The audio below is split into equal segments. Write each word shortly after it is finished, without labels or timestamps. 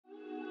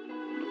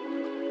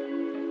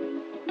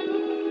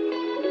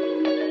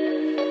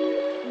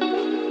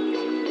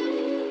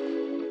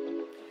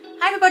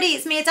everybody,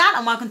 it's me Adele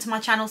and welcome to my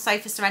channel Sew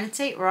for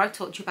Serenity, where I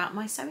talk to you about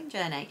my sewing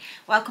journey.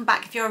 Welcome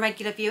back if you're a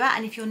regular viewer,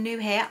 and if you're new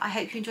here, I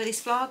hope you enjoy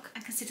this vlog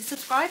and consider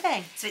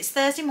subscribing. So it's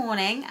Thursday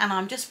morning and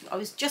I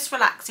was just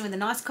relaxing with a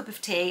nice cup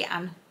of tea,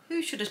 and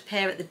who should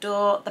appear at the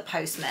door? The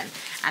postman.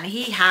 And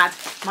he had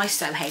my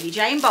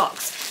SewHayleyJane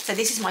box. So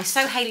this is my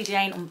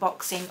SewHayleyJane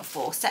unboxing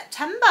for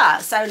September.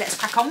 So let's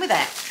crack on with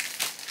it.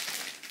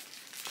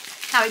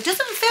 Now it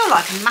doesn't feel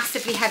like a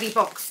massively heavy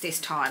box this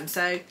time,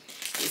 so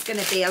it's going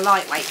to be a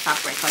lightweight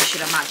fabric, I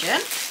should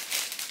imagine.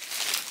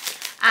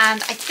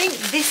 And I think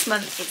this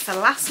month it's the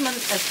last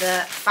month of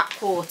the fat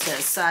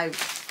quarters, so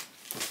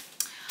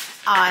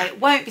I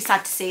won't be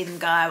sad to see them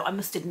go. I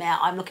must admit,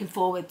 I'm looking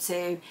forward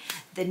to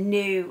the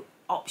new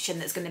option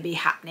that's going to be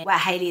happening, where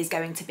Hayley is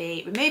going to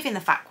be removing the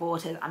fat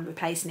quarters and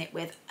replacing it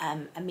with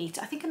a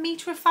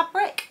metre of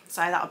fabric, so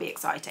that'll be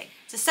exciting.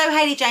 So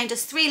SewHayleyJane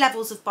does 3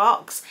 levels of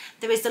box.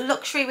 There is the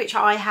luxury, which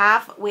I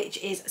have, which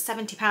is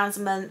 £70 a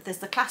month. There's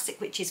the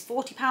classic, which is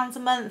 £40 a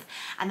month,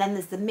 and then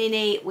there's the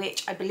mini,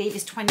 which I believe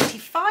is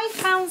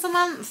 £25 a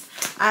month.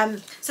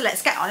 So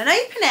let's get on and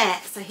open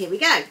it. So here we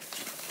go.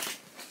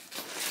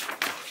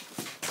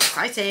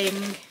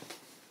 Exciting.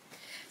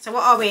 So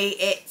what are we?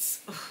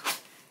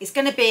 It's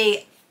going to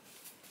be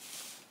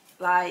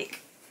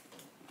like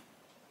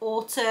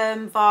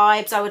autumn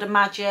vibes, I would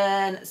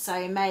imagine.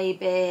 So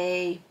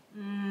maybe,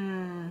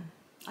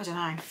 I don't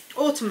know,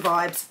 autumn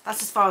vibes.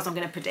 That's as far as I'm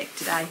going to predict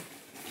today.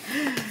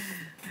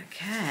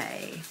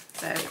 Okay,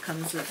 so it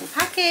comes little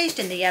packaged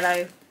in the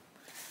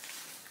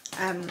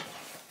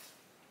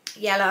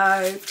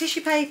yellow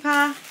tissue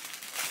paper.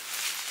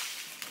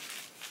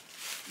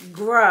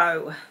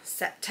 Grow,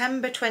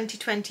 September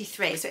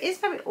 2023. So it is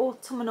very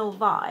autumnal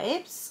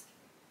vibes.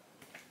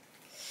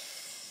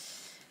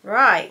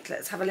 Right,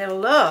 let's have a little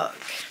look.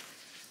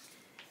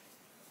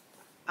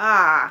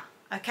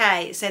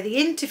 Okay, so the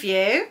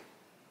interview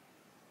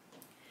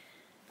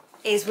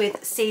is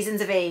with Seasons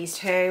of East,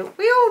 who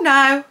we all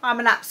know I'm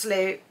an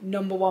absolute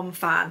 #1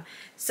 fan.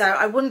 So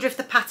I wonder if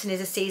the pattern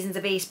is a Seasons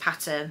of East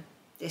pattern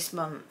this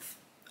month.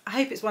 I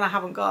hope it's one I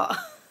haven't got.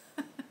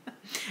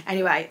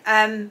 Anyway,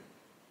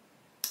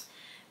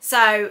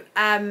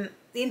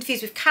 the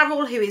interview's with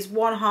Carol, who is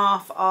one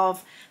half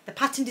of the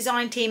pattern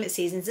design team at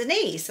Seasons of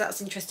East. So that's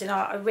interesting.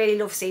 I really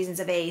love Seasons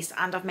of East,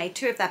 and I've made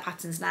 2 of their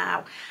patterns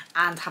now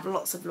and have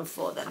lots of love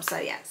for them. So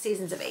yeah,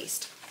 Seasons of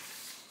East.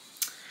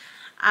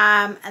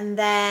 And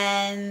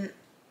then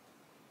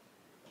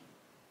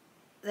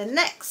the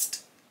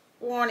next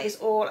one is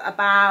all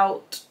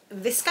about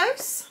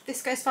viscose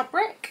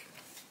fabric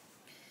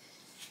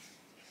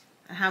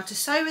and how to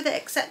sew with it,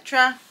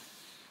 etc.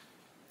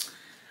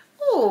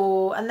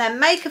 Oh, and then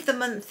make of the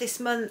month this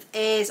month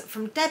is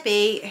from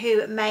Debbie,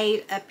 who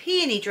made a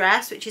peony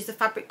dress, which is the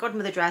fabric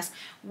godmother dress,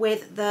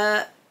 with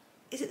the,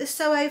 is it the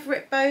Sew Over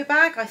It bow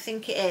bag? I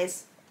think it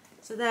is.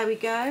 So there we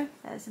go.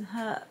 There's in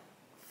her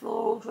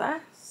floral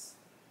dress.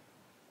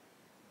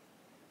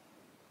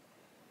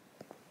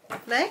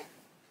 Lovely.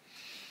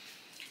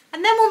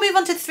 And then we'll move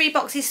on to the 3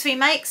 boxes, 3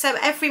 makes. So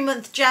every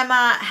month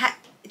Gemma,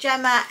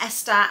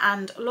 Esther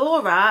and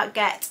Laura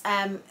get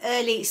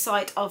early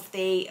sight of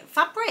the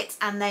fabrics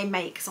and they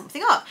make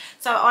something up.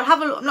 So I'll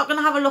have a look. I'm not going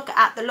to have a look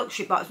at the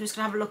luxury box. I'm just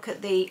going to have a look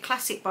at the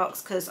classic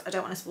box because I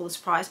don't want to spoil the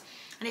surprise.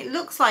 And it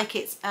looks like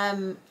it's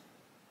like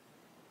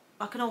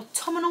an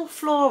autumnal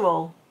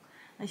floral.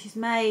 And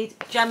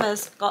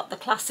Gemma's got the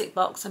classic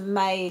box and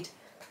made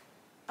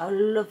a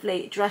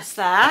lovely dress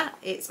there.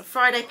 It's a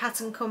Friday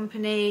Pattern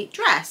Company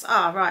dress.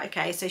 Ah, right,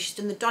 okay. So she's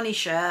done the Donny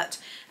shirt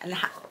and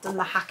done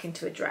the hack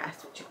into a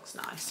dress, which looks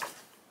nice.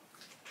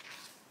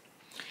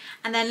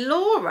 And then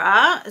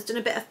Laura has done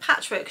a bit of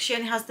patchwork because she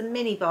only has the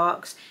mini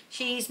box.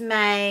 She's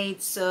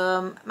made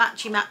some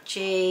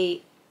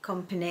Matchy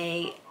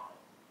Company,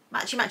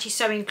 Matchy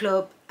Sewing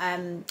Club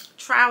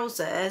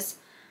trousers,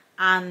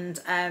 and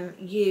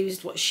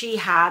used what she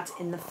had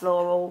in the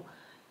floral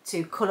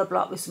to colour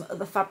block with some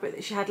other fabric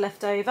that she had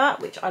left over,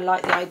 which I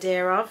like the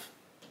idea of.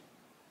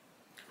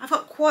 I've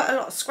got quite a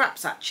lot of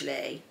scraps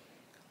actually,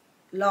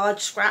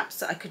 large scraps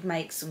that I could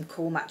make some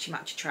cool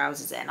matchy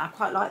trousers in. I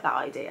quite like that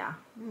idea.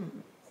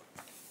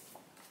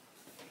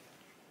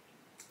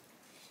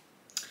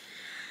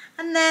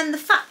 And then the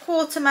fat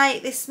quarter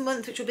make this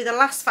month, which will be the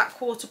last fat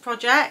quarter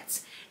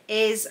project,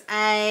 is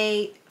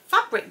a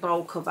fabric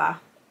bowl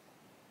cover.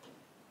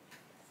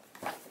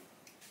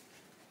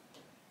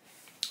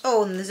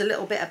 Oh, and there's a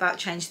little bit about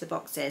change the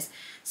boxes.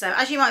 So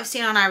as you might have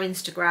seen on our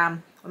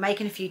Instagram, we're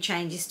making a few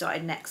changes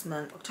starting next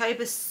month.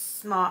 October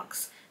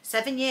marks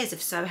 7 years of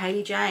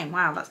SewHayleyJane.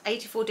 Wow, that's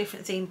 84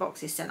 different theme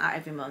boxes sent out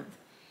every month.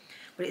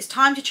 But it's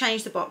time to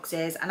change the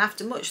boxes, and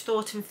after much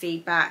thought and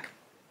feedback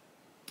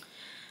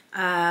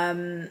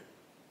from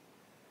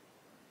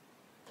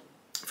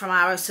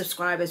our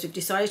subscribers, we've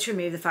decided to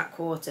remove the fat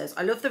quarters.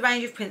 I love the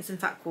range of prints and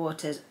fat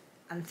quarters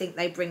and think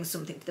they bring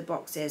something to the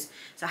boxes,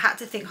 so I had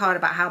to think hard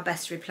about how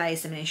best to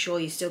replace them and ensure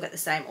you still get the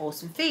same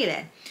awesome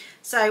feeling.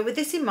 So with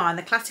this in mind,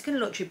 the classic and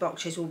luxury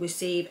boxes will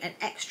receive an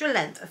extra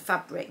length of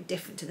fabric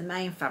different to the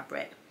main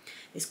fabric.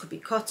 This could be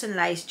cotton,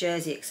 lace,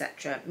 jersey,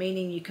 etc.,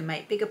 meaning you can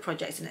make bigger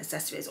projects and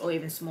accessories or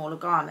even smaller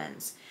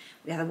garments.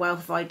 We have a wealth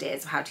of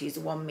ideas of how to use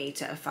the 1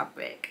 metre of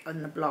fabric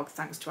on the blog,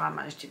 thanks to our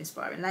managed to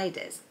inspiring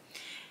ladies.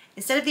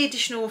 Instead of the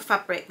additional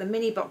fabric, the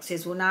mini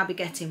boxes will now be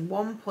getting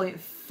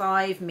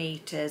 1.5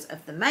 metres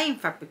of the main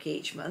fabric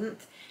each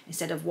month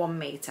instead of 1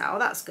 metre. Oh,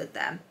 that's good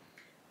then.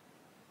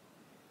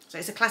 So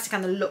it's a classic,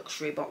 and the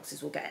luxury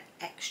boxes will get an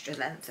extra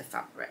length of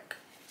fabric.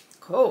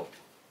 Cool.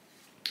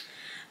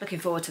 Looking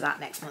forward to that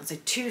next month. So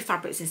 2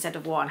 fabrics instead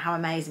of 1. How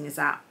amazing is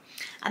that?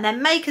 And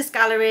then Makers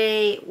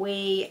Gallery,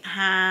 we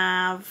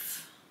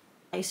have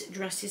nice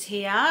dresses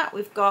here.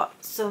 We've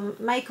got some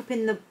makeup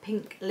in the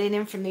pink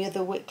linen from the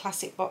other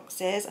classic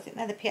boxes. I think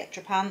they're the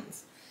Pietra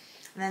pants.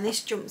 And then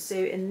this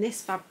jumpsuit in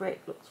this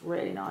fabric looks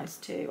really nice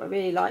too. I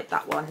really like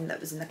that one that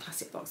was in the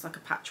classic box, like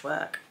a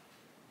patchwork.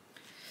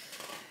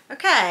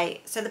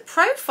 Okay, so the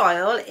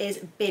profile is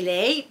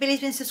Billy.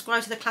 Billy's been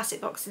subscribed to the classic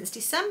box since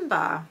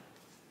December.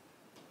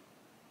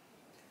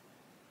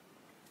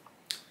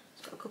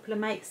 It's got a couple of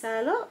makes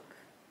there, look.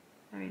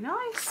 Very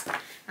nice.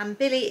 And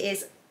Billy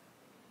is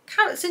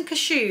Carrots and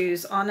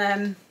Cashews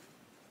on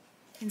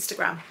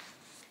Instagram.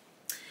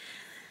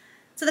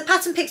 So the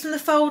pattern picks from the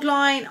fold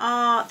line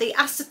are the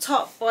Astor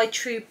top by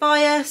True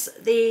Bias,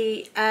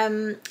 the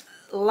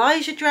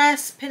Elijah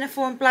dress,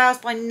 pinafore and blouse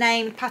by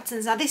Named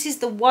Patterns. Now this is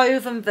the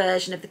woven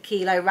version of the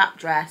Kilo wrap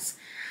dress,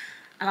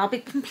 and I'll be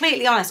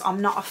completely honest,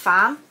 I'm not a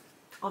fan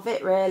of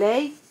it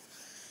really.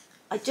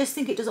 I just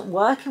think it doesn't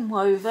work in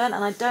woven,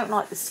 and I don't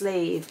like the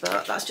sleeve,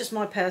 but that's just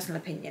my personal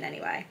opinion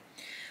anyway.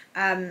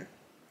 And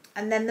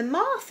then the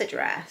Martha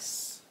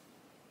dress,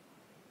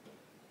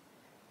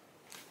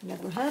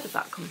 never heard of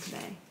that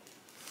company.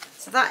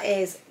 So that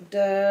is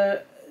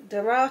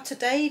Dorata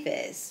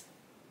Davies.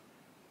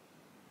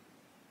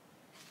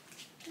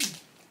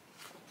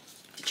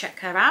 To check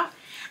her out.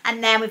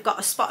 And then we've got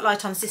a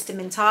spotlight on Sister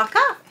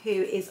Mintaka, who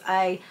is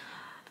a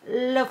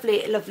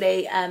lovely,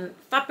 lovely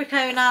fabric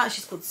owner.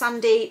 She's called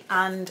Sandy,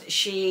 and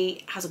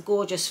she has a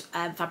gorgeous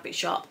fabric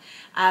shop.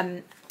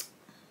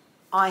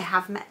 I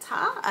have met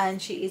her,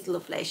 and she is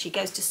lovely. She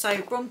goes to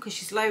Sobrum because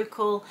she's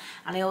local,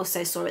 and I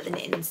also saw her at the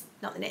knitting,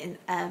 not the knitting,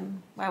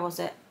 where was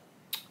it?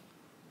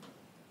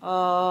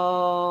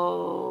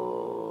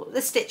 Oh,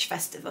 the Stitch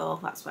Festival.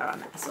 That's where I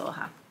saw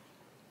her.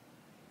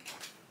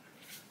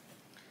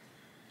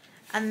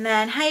 And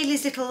then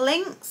Hayley's Little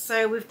Links.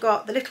 So we've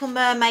got the Little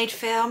Mermaid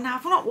film. Now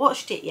I've not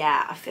watched it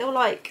yet. I feel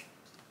like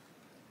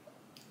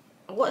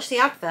I watched the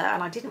advert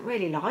and I didn't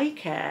really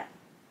like it.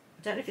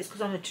 I don't know if it's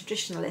because I'm a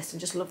traditionalist and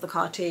just love the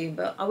cartoon,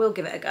 but I will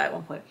give it a go at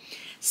one point.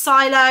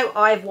 Silo,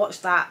 I've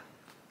watched that.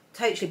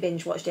 Totally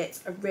binge watched it.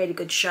 It's a really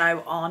good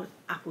show on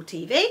Apple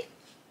TV.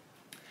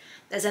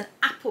 There's a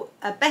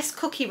best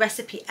cookie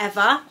recipe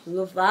ever.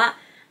 Love that.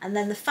 And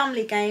then the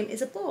Family Game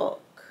is a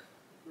book.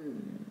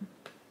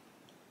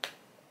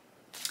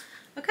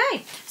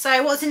 Okay,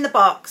 so what's in the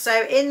box?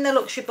 So in the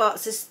luxury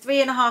box, there's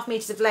 3.5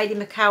 meters of Lady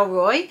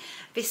McElroy,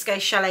 Visco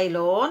Chalet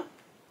Lawn,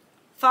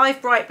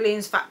 5 bright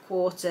balloons, fat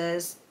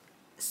quarters,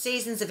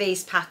 Seasons of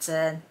East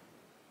pattern,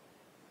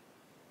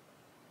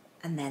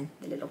 and then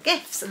the little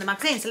gifts and the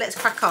magazine. So let's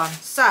crack on.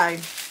 So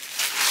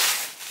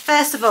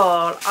first of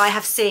all, I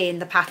have seen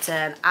the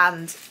pattern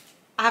and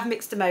I have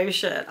mixed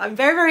emotion. I'm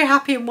very, very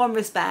happy in one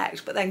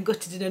respect, but then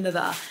gutted in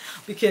another,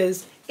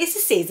 because it's the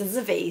Seasons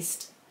of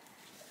East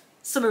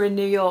Summer in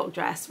New York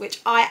dress,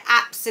 which I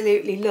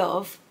absolutely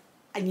love,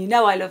 and you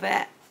know I love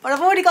it, but I've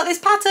already got this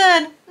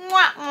pattern.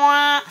 Mwah,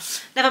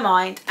 mwah. Never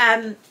mind.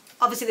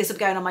 Obviously this will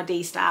be going on my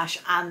D-stash,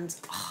 and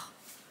oh,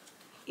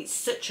 it's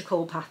such a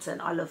cool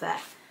pattern. I love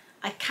it.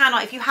 I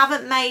cannot, if you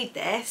haven't made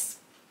this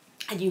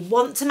and you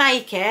want to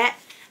make it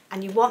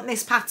and you want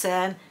this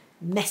pattern,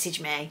 message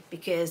me,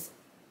 because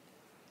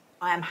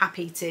I am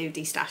happy to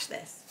de-stash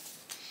this.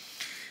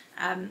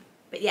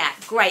 But yeah,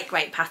 great,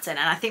 great pattern,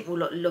 and I think will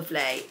look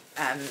lovely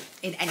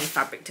in any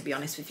fabric, to be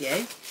honest with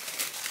you.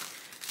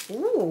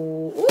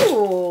 Ooh,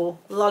 ooh,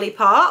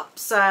 lollipop.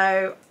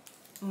 So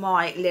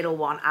my little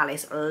one,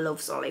 Alice,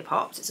 loves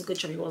lollipops. It's a good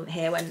job he wasn't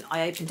here when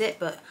I opened it,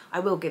 but I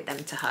will give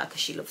them to her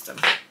because she loves them.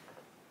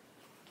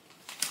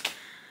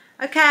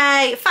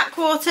 Okay, fat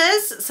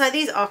quarters. So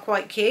these are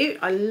quite cute.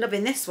 I'm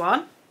loving this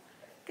one.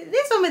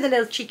 This one with the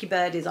little cheeky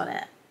birdies on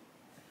it.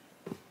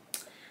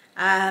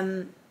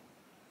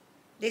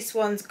 This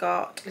one's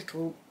got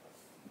little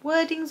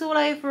wordings all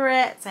over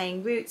it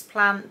saying roots,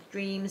 plant,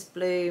 dreams,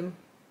 bloom,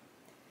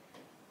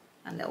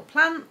 and little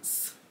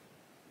plants.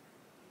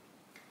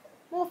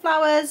 More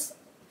flowers.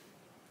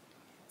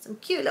 Some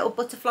cute little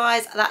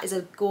butterflies. That is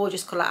a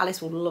gorgeous colour.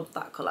 Alice will love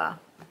that colour.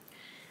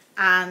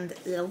 And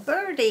little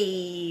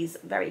birdies.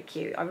 Very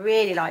cute. I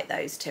really like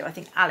those two. I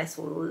think Alice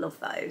will love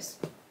those.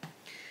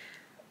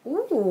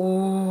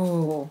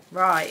 Ooh,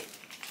 right.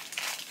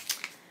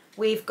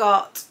 We've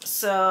got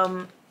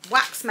some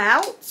wax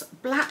melt,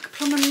 black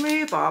plum and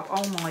rhubarb.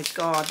 Oh my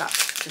god, that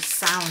just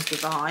sounds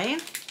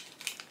divine.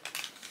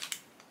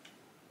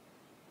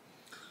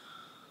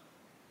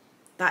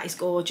 That is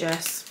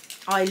gorgeous.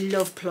 I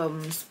love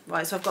plums.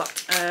 Right, so I've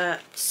got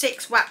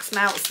 6 wax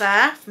melts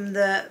there from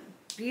the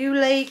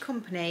Bewley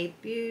Company.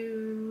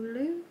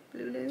 Bewley?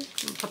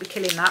 I'm probably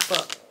killing that,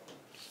 but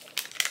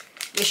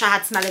wish I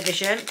had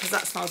smell-o-vision because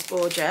that smells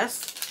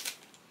gorgeous.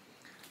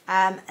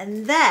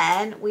 And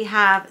then we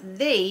have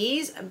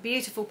these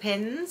beautiful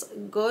pins.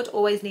 Good,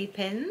 always need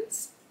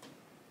pins.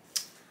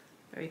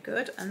 Very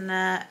good, and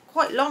they're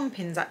quite long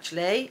pins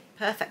actually.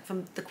 Perfect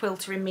for the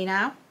quilter in me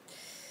now.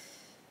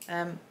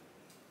 Put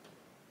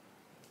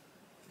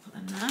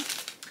them there.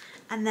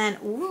 And then,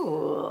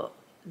 ooh,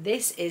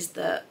 this is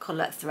the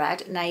colour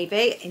thread,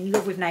 navy. In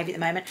love with navy at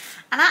the moment.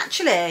 And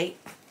actually,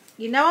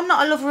 you know I'm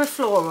not a lover of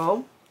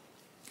floral,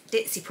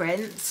 ditzy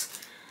prints.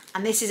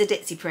 And this is a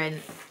ditzy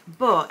print,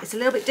 but it's a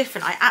little bit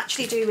different. I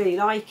actually do really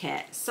like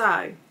it.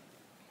 So,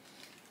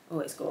 oh,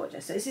 it's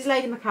gorgeous. So this is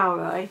Lady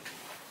McElroy,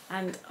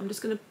 and I'm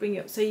just going to bring it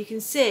up so you can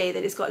see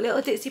that it's got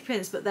little ditzy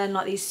prints, but then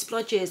like these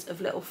splodges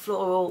of little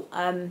floral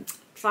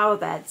flower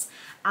beds.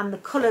 And the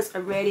colours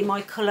are really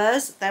my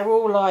colours. They're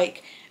all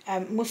like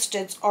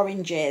mustards,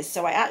 oranges.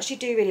 So I actually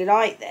do really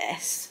like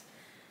this,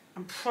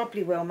 and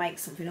probably will make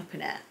something up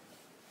in it.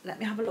 Let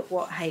me have a look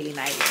what Hayley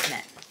made in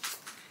it.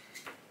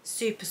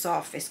 Super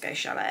soft Visco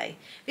Chalet.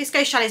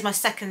 Visco Chalet is my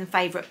second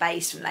favourite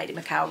base from Lady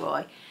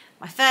McElroy.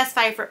 My first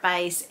favourite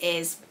base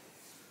is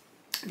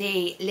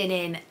the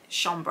linen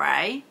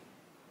chambray,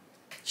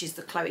 which is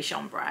the Chloe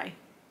chambray.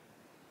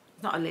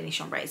 It's not a linen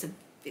chambray, it's a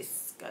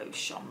Visco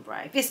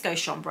chambray. Visco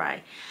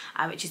chambray,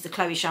 which is the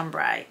Chloe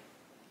chambray.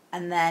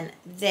 And then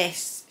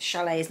this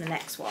Chalet is the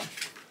next one.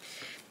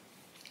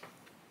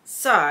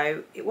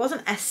 So it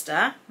wasn't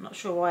Esther. I'm not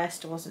sure why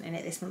Esther wasn't in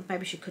it this month.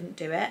 Maybe she couldn't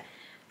do it.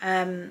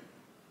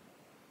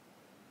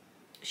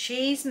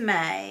 She's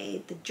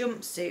made the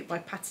jumpsuit by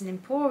Pattern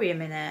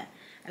Emporium in it.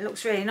 It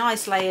looks really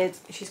nice layered.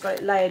 She's got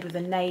it layered with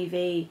a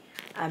navy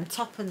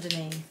top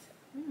underneath.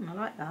 I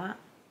like that.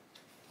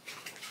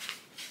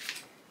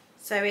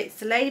 So it's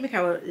the Lady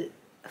McElroy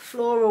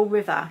Floral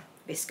River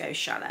Visco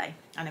Chalet,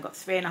 and I've got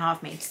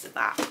 3.5 meters of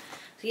that. So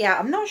yeah,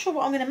 I'm not sure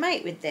what I'm going to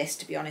make with this,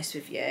 to be honest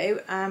with you.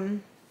 I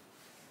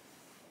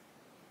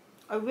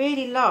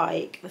really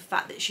like the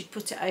fact that she'd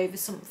put it over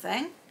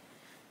something.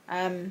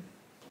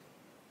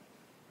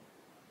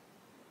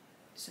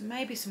 So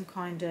maybe some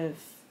kind of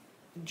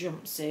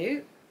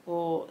jumpsuit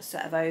or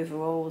set of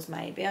overalls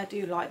maybe. I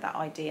do like that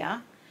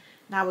idea.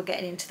 Now we're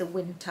getting into the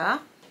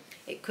winter.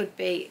 It could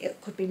be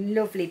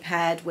lovely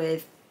paired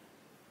with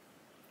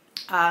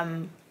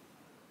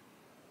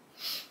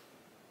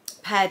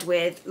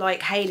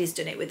like Hayley's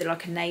done it with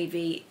like a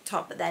navy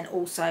top, but then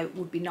also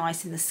would be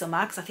nice in the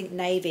summer because I think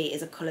navy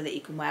is a colour that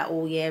you can wear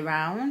all year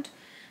round.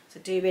 So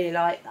I do really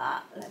like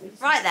that.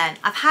 Right then,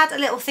 I've had a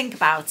little think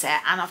about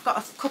it, and I've got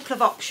a couple of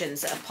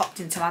options that have popped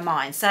into my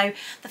mind. So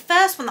the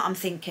first one that I'm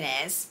thinking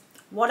is,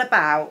 what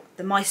about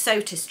the My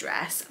Sotis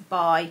dress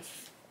by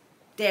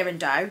Deer and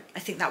Doe? I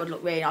think that would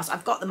look really nice.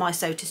 I've got the My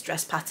Sotis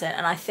dress pattern,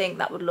 and I think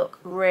that would look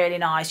really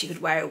nice. You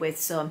could wear it with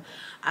some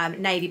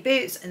navy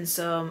boots and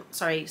some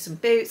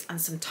boots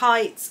and some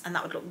tights, and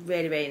that would look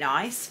really, really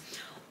nice.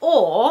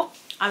 Or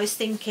I was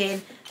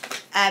thinking,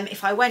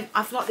 if I went,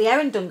 I've got the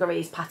Erin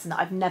Dungarees pattern that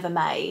I've never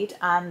made,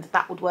 and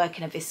that would work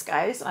in a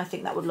viscose, and I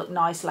think that would look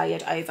nice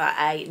layered over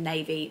a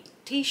navy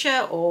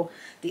t-shirt, or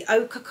the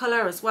ochre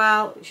colour as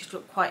well, which would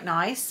look quite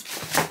nice.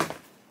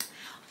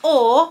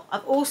 Or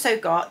I've also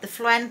got the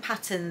Floen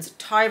Patterns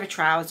Tyra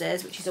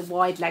trousers, which is a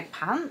wide leg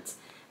pant.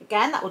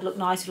 Again, that would look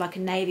nice with like a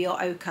navy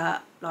or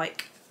ochre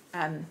like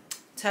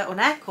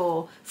turtleneck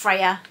or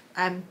Freya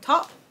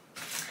top.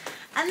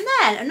 And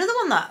then another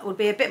one that would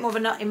be a bit more of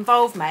an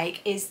involved make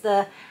is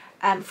the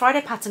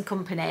Friday Pattern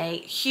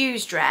Company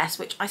Hughes dress,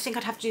 which I think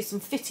I'd have to do some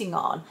fitting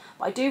on.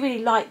 But I do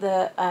really like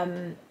the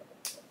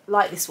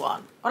like this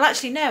one. Well,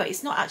 actually no,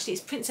 it's not actually.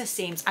 It's princess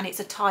seams and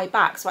it's a tie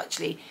back, so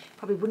actually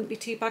probably wouldn't be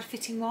too bad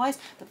fitting wise.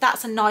 But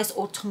that's a nice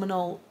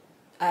autumnal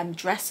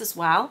dress as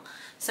well.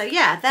 So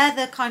yeah, they're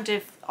the kind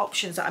of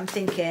options that I'm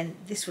thinking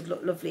this would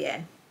look lovely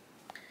in.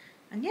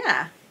 And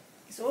yeah,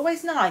 it's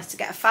always nice to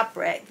get a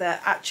fabric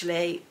that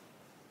actually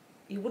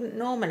you wouldn't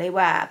normally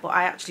wear, but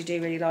I actually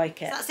do really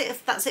like it. So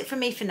that's it from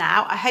me for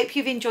now. I hope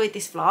you've enjoyed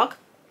this vlog.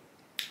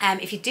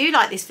 If you do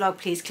like this vlog,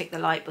 please click the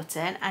like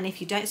button, and if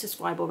you don't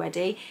subscribe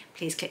already,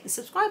 please click the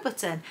subscribe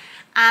button.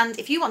 And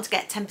if you want to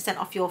get 10%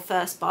 off your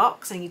first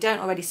box and you don't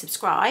already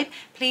subscribe,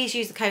 please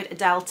use the code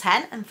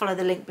Adele10 and follow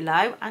the link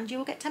below, and you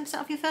will get 10%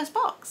 off your first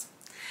box.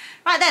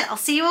 Right then, I'll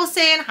see you all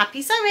soon.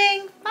 Happy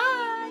sewing.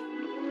 Bye.